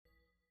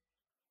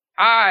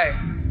I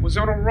was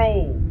on a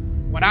roll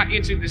when I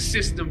entered the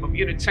system of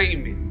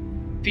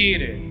entertainment,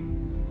 theater,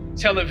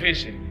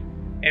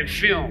 television, and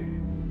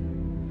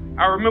film.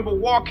 I remember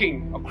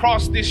walking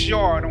across this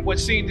yard on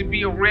what seemed to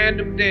be a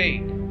random day,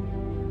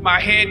 my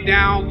head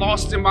down,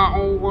 lost in my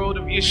own world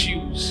of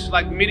issues,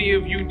 like many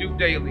of you do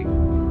daily.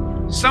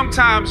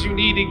 Sometimes you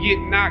need to get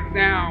knocked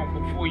down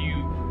before you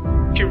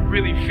can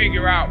really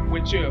figure out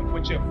what your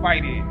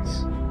fight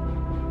is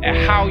and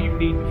how you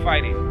need to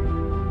fight it.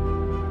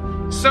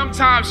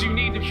 Sometimes you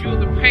need to feel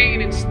the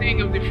pain and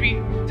sting of defeat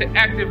to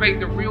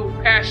activate the real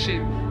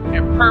passion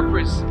and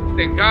purpose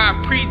that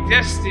God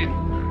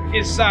predestined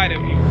inside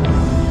of you.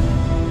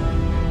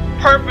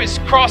 Purpose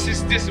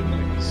crosses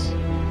disciplines.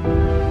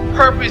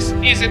 Purpose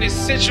is an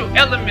essential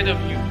element of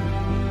you.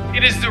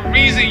 It is the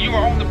reason you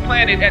are on the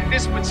planet at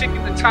this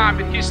particular time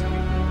in history.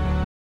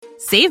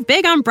 Save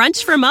big on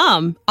brunch for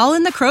mom, all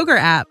in the Kroger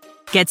app.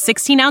 Get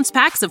 16-ounce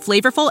packs of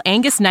flavorful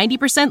Angus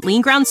 90%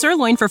 lean ground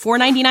sirloin for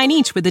 $4.99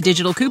 each with a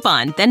digital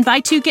coupon. Then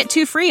buy 2, get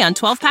 2 free on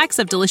 12 packs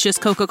of delicious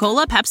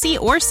Coca-Cola, Pepsi,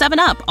 or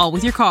 7-Up, all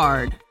with your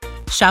card.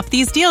 Shop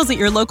these deals at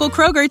your local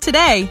Kroger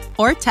today,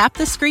 or tap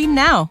the screen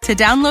now to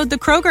download the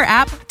Kroger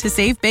app to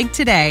save big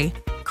today.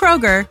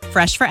 Kroger,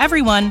 fresh for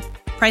everyone.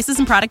 Prices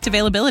and product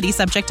availability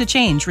subject to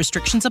change.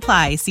 Restrictions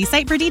apply. See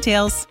site for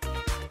details.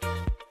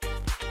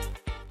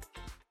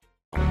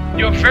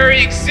 Your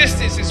very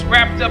existence is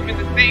wrapped up in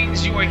the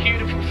things you are here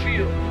to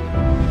fulfill.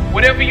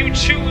 Whatever you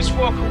choose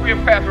for a career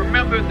path,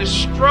 remember the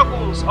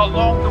struggles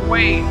along the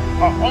way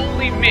are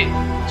only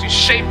meant to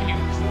shape you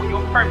for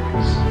your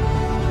purpose.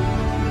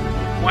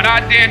 When I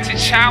dare to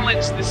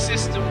challenge the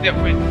system that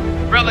would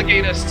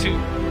relegate us to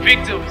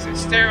victims and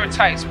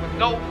stereotypes with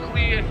no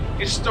clear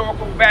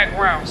historical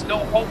backgrounds, no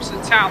hopes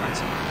and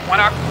talents,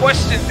 when I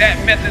questioned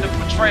that method of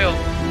portrayal,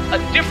 a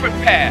different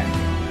path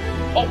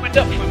opened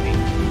up for me.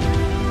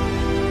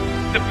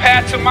 The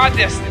path to my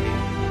destiny.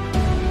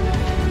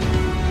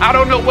 I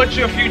don't know what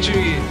your future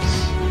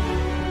is,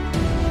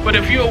 but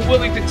if you are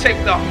willing to take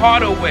the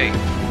harder way,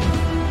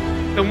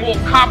 the more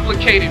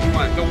complicated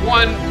one, the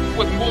one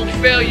with more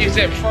failures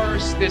at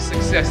first than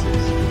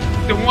successes,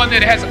 the one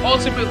that has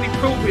ultimately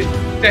proven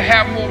to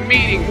have more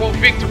meaning, more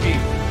victory,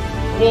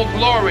 more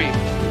glory,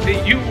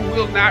 then you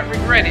will not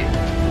regret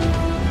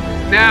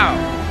it. Now,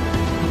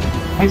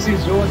 this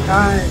is your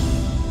time.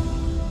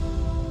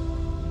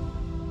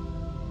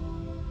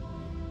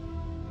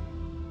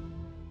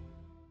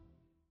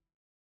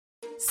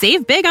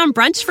 Save big on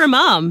brunch for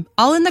mom,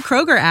 all in the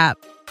Kroger app.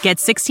 Get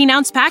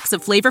 16-ounce packs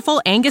of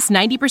flavorful Angus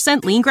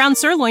 90% lean ground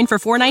sirloin for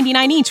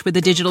 $4.99 each with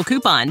a digital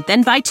coupon.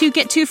 Then buy 2,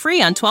 get 2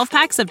 free on 12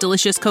 packs of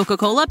delicious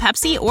Coca-Cola,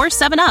 Pepsi, or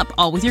 7-Up,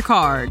 all with your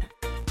card.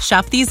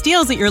 Shop these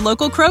deals at your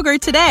local Kroger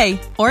today,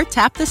 or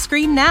tap the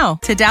screen now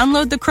to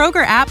download the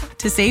Kroger app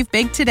to save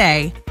big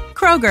today.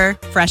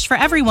 Kroger, fresh for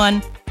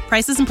everyone.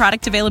 Prices and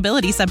product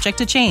availability subject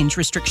to change.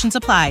 Restrictions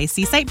apply.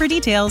 See site for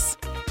details.